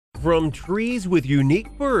From trees with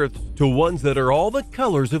unique births to ones that are all the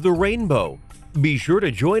colors of the rainbow. Be sure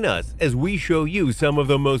to join us as we show you some of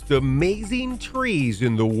the most amazing trees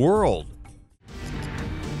in the world.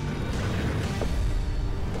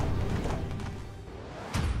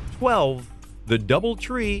 The double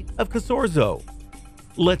tree of Casorzo.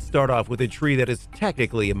 Let's start off with a tree that is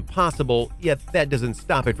technically impossible, yet that doesn't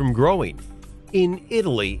stop it from growing. In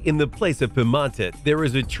Italy, in the place of Piemonte, there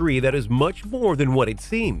is a tree that is much more than what it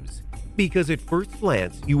seems. Because at first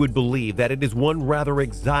glance, you would believe that it is one rather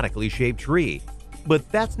exotically shaped tree. But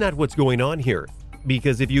that's not what's going on here.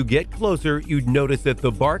 Because if you get closer, you'd notice that the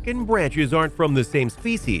bark and branches aren't from the same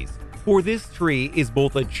species. For this tree is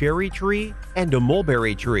both a cherry tree and a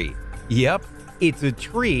mulberry tree. Yep, it's a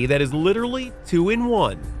tree that is literally two in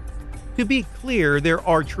one. To be clear, there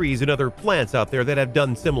are trees and other plants out there that have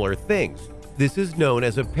done similar things. This is known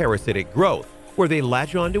as a parasitic growth, where they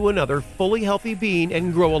latch onto another fully healthy being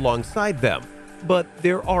and grow alongside them. But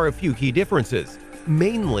there are a few key differences.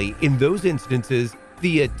 Mainly, in those instances,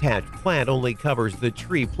 the attached plant only covers the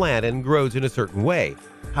tree plant and grows in a certain way.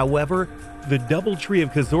 However, the double tree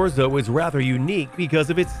of Casorzo is rather unique because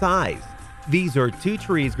of its size. These are two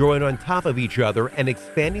trees growing on top of each other and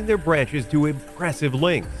expanding their branches to impressive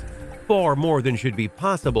lengths, far more than should be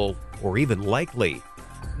possible or even likely.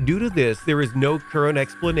 Due to this, there is no current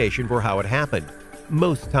explanation for how it happened.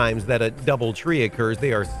 Most times that a double tree occurs,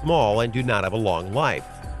 they are small and do not have a long life.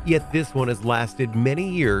 Yet this one has lasted many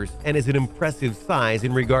years and is an impressive size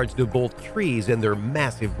in regards to both trees and their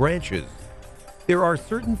massive branches. There are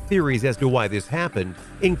certain theories as to why this happened,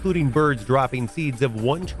 including birds dropping seeds of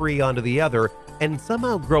one tree onto the other and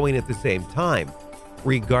somehow growing at the same time.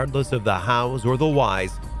 Regardless of the hows or the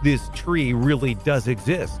whys, this tree really does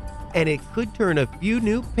exist, and it could turn a few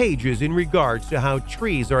new pages in regards to how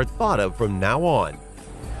trees are thought of from now on.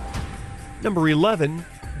 Number 11.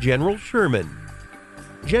 General Sherman.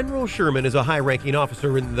 General Sherman is a high-ranking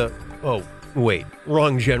officer in the… Oh, wait,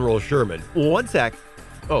 wrong General Sherman. One sec.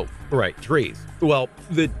 Oh, right, trees. Well,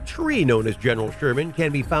 the tree known as General Sherman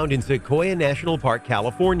can be found in Sequoia National Park,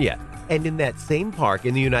 California. And in that same park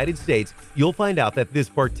in the United States, you'll find out that this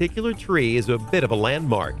particular tree is a bit of a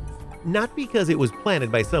landmark. Not because it was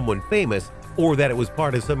planted by someone famous or that it was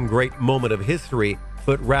part of some great moment of history,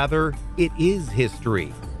 but rather it is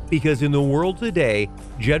history. Because in the world today,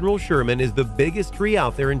 General Sherman is the biggest tree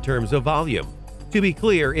out there in terms of volume. To be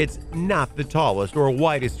clear, it's not the tallest or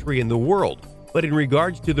widest tree in the world, but in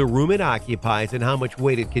regards to the room it occupies and how much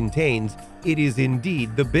weight it contains, it is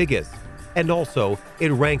indeed the biggest. And also,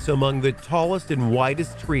 it ranks among the tallest and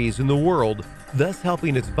widest trees in the world, thus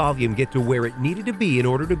helping its volume get to where it needed to be in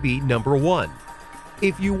order to be number one.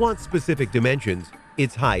 If you want specific dimensions,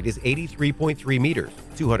 its height is 83.3 meters,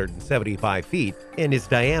 275 feet, and its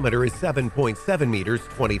diameter is 7.7 meters,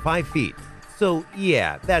 25 feet. So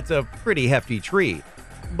yeah, that's a pretty hefty tree.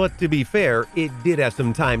 But to be fair, it did have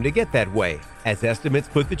some time to get that way, as estimates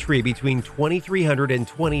put the tree between 2,300 and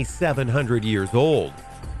 2,700 years old.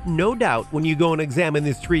 No doubt when you go and examine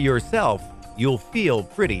this tree yourself, you'll feel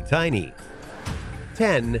pretty tiny.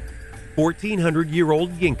 10.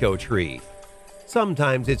 1,400-year-old ginkgo tree.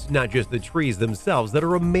 Sometimes it's not just the trees themselves that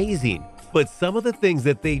are amazing, but some of the things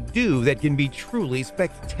that they do that can be truly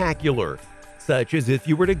spectacular. Such as if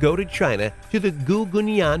you were to go to China to the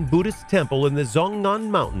Gugunyan Buddhist temple in the Zhongnan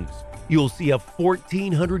Mountains, you'll see a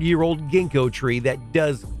 1,400-year-old ginkgo tree that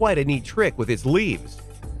does quite a neat trick with its leaves.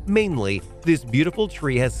 Mainly, this beautiful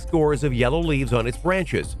tree has scores of yellow leaves on its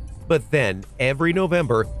branches, but then every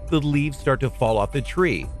November, the leaves start to fall off the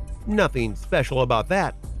tree. Nothing special about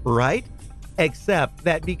that, right? Except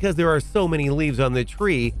that because there are so many leaves on the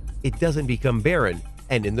tree, it doesn't become barren,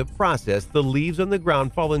 and in the process, the leaves on the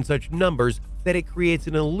ground fall in such numbers that it creates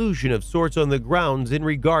an illusion of sorts on the grounds in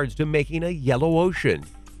regards to making a yellow ocean.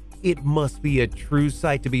 It must be a true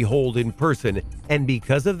sight to behold in person, and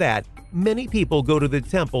because of that, many people go to the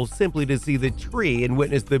temple simply to see the tree and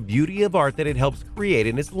witness the beauty of art that it helps create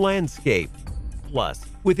in its landscape. Plus,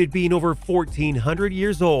 with it being over 1,400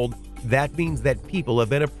 years old, that means that people have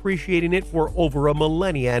been appreciating it for over a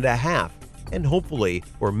millennia and a half, and hopefully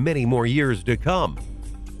for many more years to come.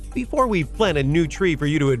 Before we plant a new tree for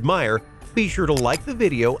you to admire, be sure to like the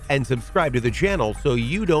video and subscribe to the channel so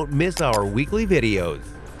you don't miss our weekly videos.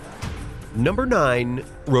 Number 9.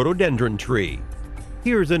 Rhododendron tree.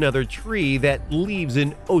 Here's another tree that leaves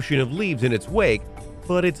an ocean of leaves in its wake,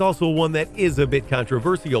 but it's also one that is a bit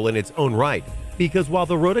controversial in its own right, because while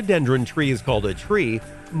the rhododendron tree is called a tree,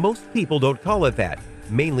 most people don't call it that,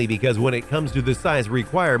 mainly because when it comes to the size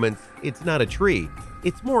requirements, it's not a tree,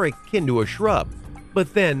 it's more akin to a shrub.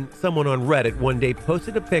 But then, someone on Reddit one day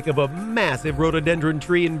posted a pic of a massive rhododendron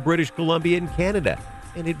tree in British Columbia in Canada,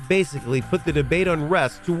 and it basically put the debate on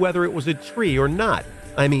rest to whether it was a tree or not.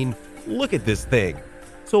 I mean, look at this thing.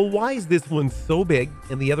 So why is this one so big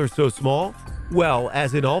and the other so small? Well,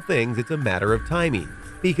 as in all things, it's a matter of timing,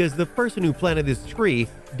 because the person who planted this tree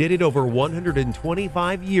did it over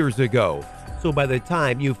 125 years ago. So by the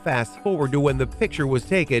time you fast forward to when the picture was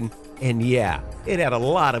taken, and yeah, it had a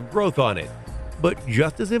lot of growth on it. But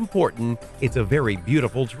just as important, it's a very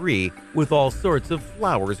beautiful tree with all sorts of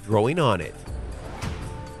flowers growing on it.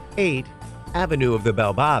 8. Avenue of the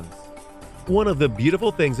Baobabs. One of the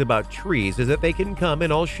beautiful things about trees is that they can come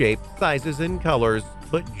in all shapes, sizes, and colors,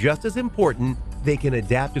 but just as important, they can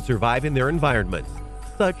adapt to survive in their environments.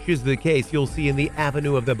 Such is the case you'll see in the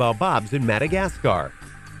Avenue of the Baobabs in Madagascar.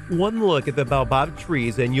 One look at the baobab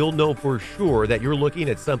trees and you'll know for sure that you're looking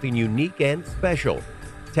at something unique and special.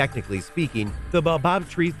 Technically speaking, the baobab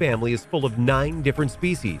tree family is full of 9 different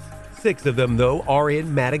species. 6 of them, though, are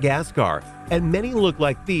in Madagascar, and many look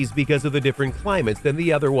like these because of the different climates than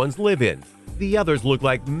the other ones live in. The others look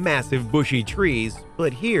like massive bushy trees,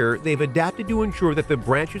 but here they've adapted to ensure that the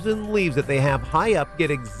branches and leaves that they have high up get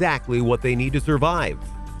exactly what they need to survive.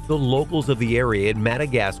 The locals of the area in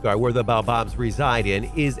Madagascar where the baobabs reside in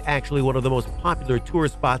is actually one of the most popular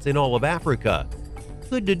tourist spots in all of Africa.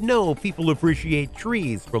 Good to know people appreciate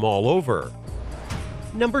trees from all over.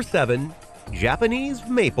 Number 7. Japanese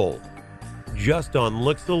Maple. Just on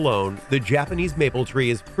looks alone, the Japanese maple tree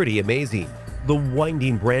is pretty amazing. The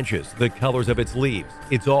winding branches, the colors of its leaves,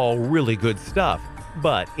 it's all really good stuff.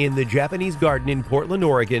 But in the Japanese garden in Portland,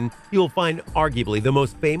 Oregon, you'll find arguably the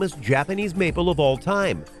most famous Japanese maple of all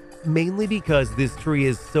time, mainly because this tree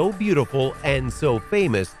is so beautiful and so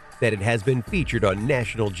famous that it has been featured on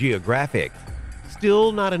National Geographic.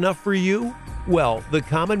 Still not enough for you? Well, the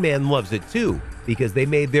common man loves it too, because they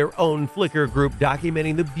made their own Flickr group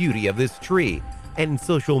documenting the beauty of this tree. And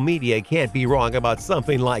social media can't be wrong about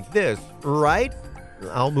something like this, right?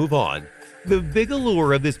 I'll move on. The big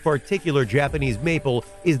allure of this particular Japanese maple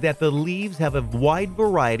is that the leaves have a wide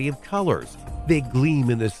variety of colors. They gleam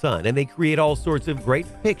in the sun and they create all sorts of great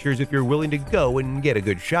pictures if you're willing to go and get a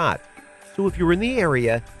good shot. So if you're in the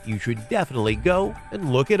area, you should definitely go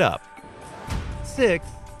and look it up. 6.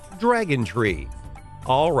 Dragon Tree.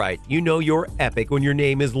 Alright, you know you're epic when your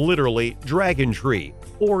name is literally Dragon Tree.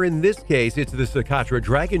 Or in this case, it's the Socotra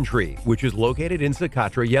Dragon Tree, which is located in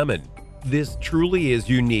Socotra, Yemen. This truly is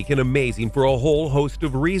unique and amazing for a whole host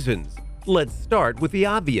of reasons. Let's start with the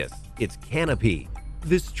obvious, its canopy.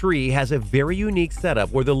 This tree has a very unique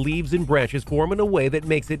setup where the leaves and branches form in a way that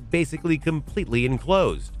makes it basically completely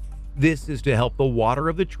enclosed. This is to help the water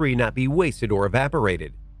of the tree not be wasted or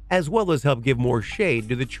evaporated, as well as help give more shade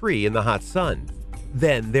to the tree in the hot sun.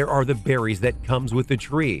 Then there are the berries that comes with the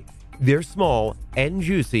tree. They're small and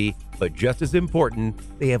juicy, but just as important,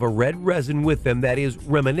 they have a red resin with them that is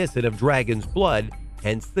reminiscent of dragon's blood,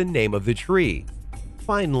 hence the name of the tree.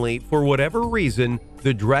 Finally, for whatever reason,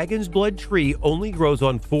 the dragon's blood tree only grows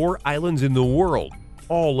on 4 islands in the world,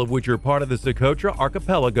 all of which are part of the Socotra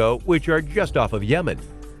archipelago, which are just off of Yemen.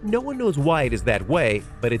 No one knows why it is that way,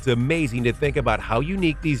 but it's amazing to think about how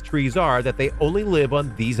unique these trees are that they only live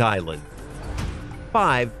on these islands.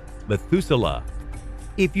 5. Methuselah.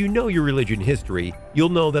 If you know your religion history, you'll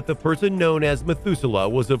know that the person known as Methuselah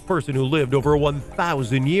was a person who lived over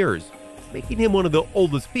 1,000 years, making him one of the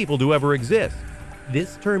oldest people to ever exist.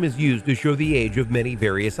 This term is used to show the age of many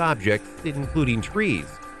various objects, including trees,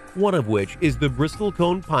 one of which is the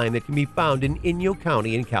bristlecone pine that can be found in Inyo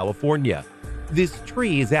County in California. This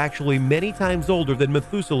tree is actually many times older than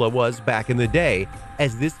Methuselah was back in the day,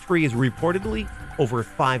 as this tree is reportedly over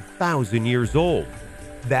 5,000 years old.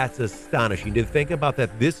 That's astonishing to think about,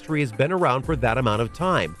 that this tree has been around for that amount of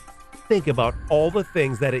time. Think about all the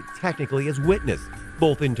things that it technically has witnessed,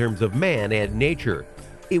 both in terms of man and nature.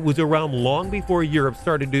 It was around long before Europe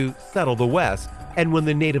started to settle the West, and when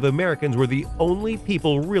the Native Americans were the only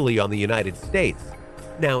people really on the United States.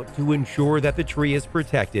 Now, to ensure that the tree is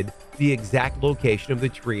protected, the exact location of the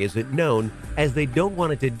tree isn't known, as they don't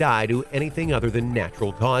want it to die to anything other than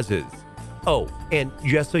natural causes. Oh, and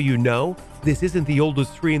just so you know, this isn't the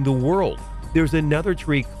oldest tree in the world. There's another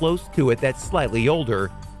tree close to it that's slightly older.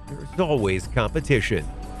 There's always competition.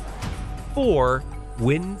 4.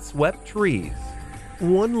 Windswept trees.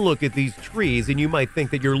 One look at these trees and you might think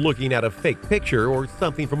that you're looking at a fake picture or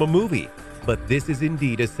something from a movie. But this is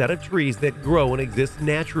indeed a set of trees that grow and exist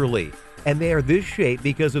naturally. And they are this shape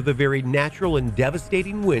because of the very natural and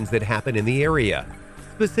devastating winds that happen in the area.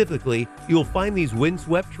 Specifically, you'll find these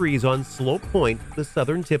windswept trees on Slope Point, the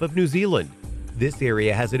southern tip of New Zealand. This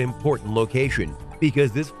area has an important location,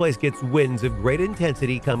 because this place gets winds of great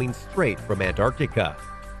intensity coming straight from Antarctica.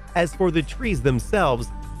 As for the trees themselves,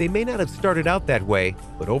 they may not have started out that way,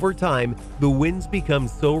 but over time, the winds become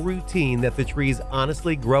so routine that the trees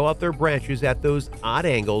honestly grow out their branches at those odd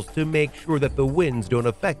angles to make sure that the winds don't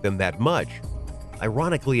affect them that much.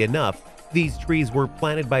 Ironically enough, these trees were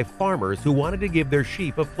planted by farmers who wanted to give their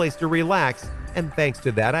sheep a place to relax, and thanks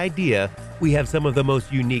to that idea, we have some of the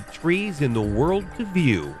most unique trees in the world to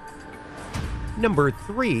view. Number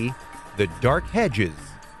 3. The dark hedges.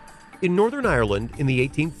 In Northern Ireland in the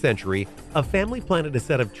 18th century, a family planted a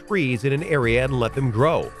set of trees in an area and let them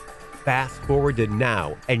grow. Fast forward to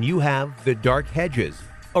now, and you have the dark hedges,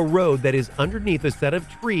 a road that is underneath a set of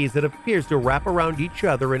trees that appears to wrap around each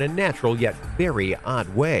other in a natural yet very odd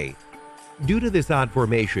way. Due to this odd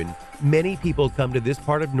formation, many people come to this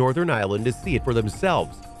part of Northern Ireland to see it for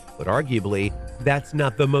themselves, but arguably, that's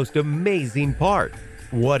not the most amazing part.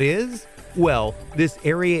 What is? Well, this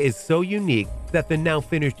area is so unique that the now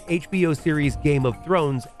finished HBO series Game of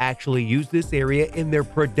Thrones actually used this area in their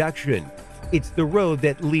production. It's the road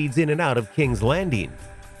that leads in and out of King's Landing.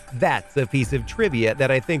 That's a piece of trivia that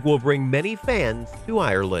I think will bring many fans to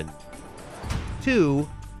Ireland. 2.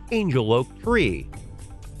 Angel Oak Tree.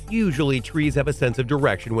 Usually, trees have a sense of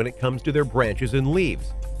direction when it comes to their branches and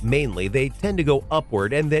leaves. Mainly, they tend to go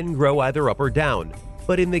upward and then grow either up or down.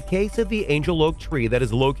 But in the case of the angel oak tree that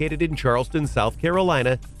is located in Charleston, South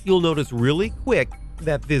Carolina, you'll notice really quick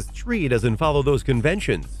that this tree doesn't follow those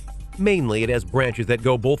conventions. Mainly, it has branches that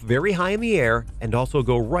go both very high in the air and also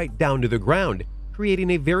go right down to the ground,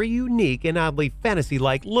 creating a very unique and oddly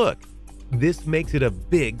fantasy-like look. This makes it a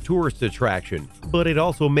big tourist attraction, but it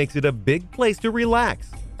also makes it a big place to relax,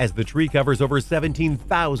 as the tree covers over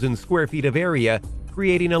 17,000 square feet of area,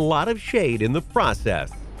 creating a lot of shade in the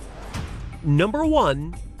process. Number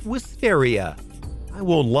 1. Wisteria. I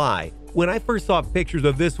won't lie, when I first saw pictures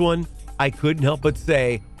of this one, I couldn't help but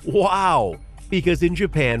say, wow! Because in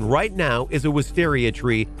Japan right now is a wisteria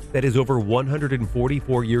tree that is over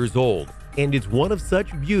 144 years old, and it's one of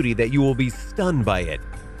such beauty that you will be stunned by it.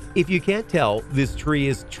 If you can't tell, this tree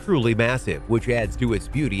is truly massive, which adds to its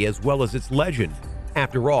beauty as well as its legend.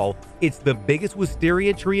 After all, it's the biggest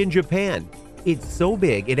wisteria tree in Japan. It's so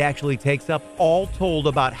big it actually takes up all told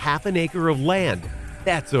about half an acre of land.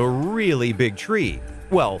 That's a really big tree.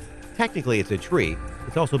 Well, technically it's a tree.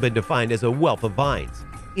 It's also been defined as a wealth of vines.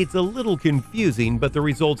 It's a little confusing, but the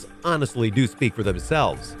results honestly do speak for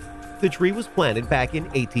themselves. The tree was planted back in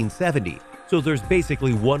 1870, so there's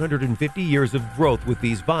basically 150 years of growth with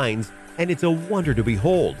these vines, and it's a wonder to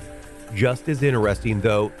behold. Just as interesting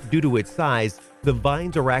though, due to its size, the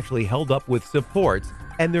vines are actually held up with supports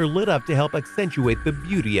and they're lit up to help accentuate the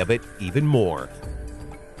beauty of it even more.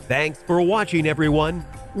 Thanks for watching, everyone.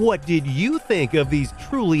 What did you think of these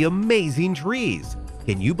truly amazing trees?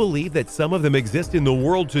 Can you believe that some of them exist in the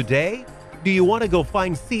world today? Do you want to go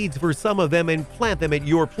find seeds for some of them and plant them at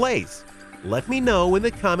your place? Let me know in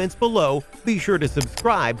the comments below. Be sure to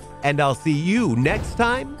subscribe, and I'll see you next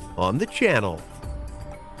time on the channel.